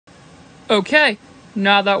Okay,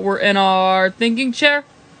 now that we're in our thinking chair,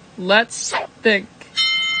 let's think.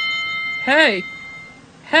 Hey,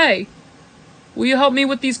 will you help me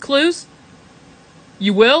with these clues?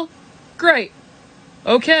 You will? Great.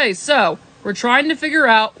 Okay, so we're trying to figure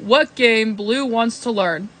out what game Blue wants to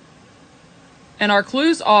learn. And our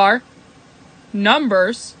clues are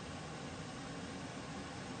numbers,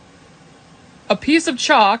 a piece of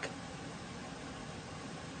chalk,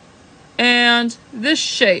 and this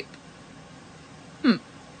shape.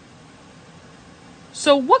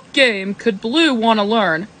 So what game could Blue want to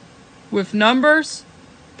learn with numbers,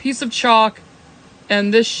 piece of chalk,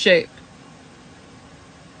 and this shape?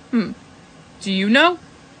 Do you know?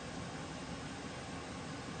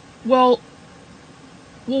 Well,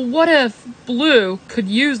 what if Blue could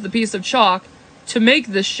use the piece of chalk to make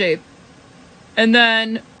this shape, and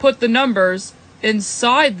then put the numbers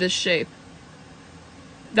inside this shape?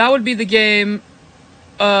 That would be the game,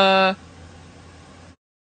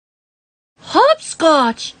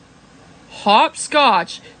 Hopscotch!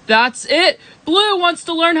 Hopscotch. That's it. Blue wants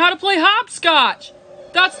to learn how to play hopscotch.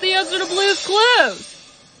 That's the answer to Blue's clues.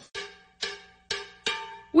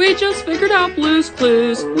 We just figured out Blue's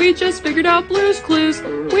clues. We just figured out Blue's clues.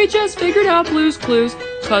 We just figured out Blue's clues.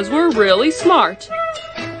 'Cause we're really smart.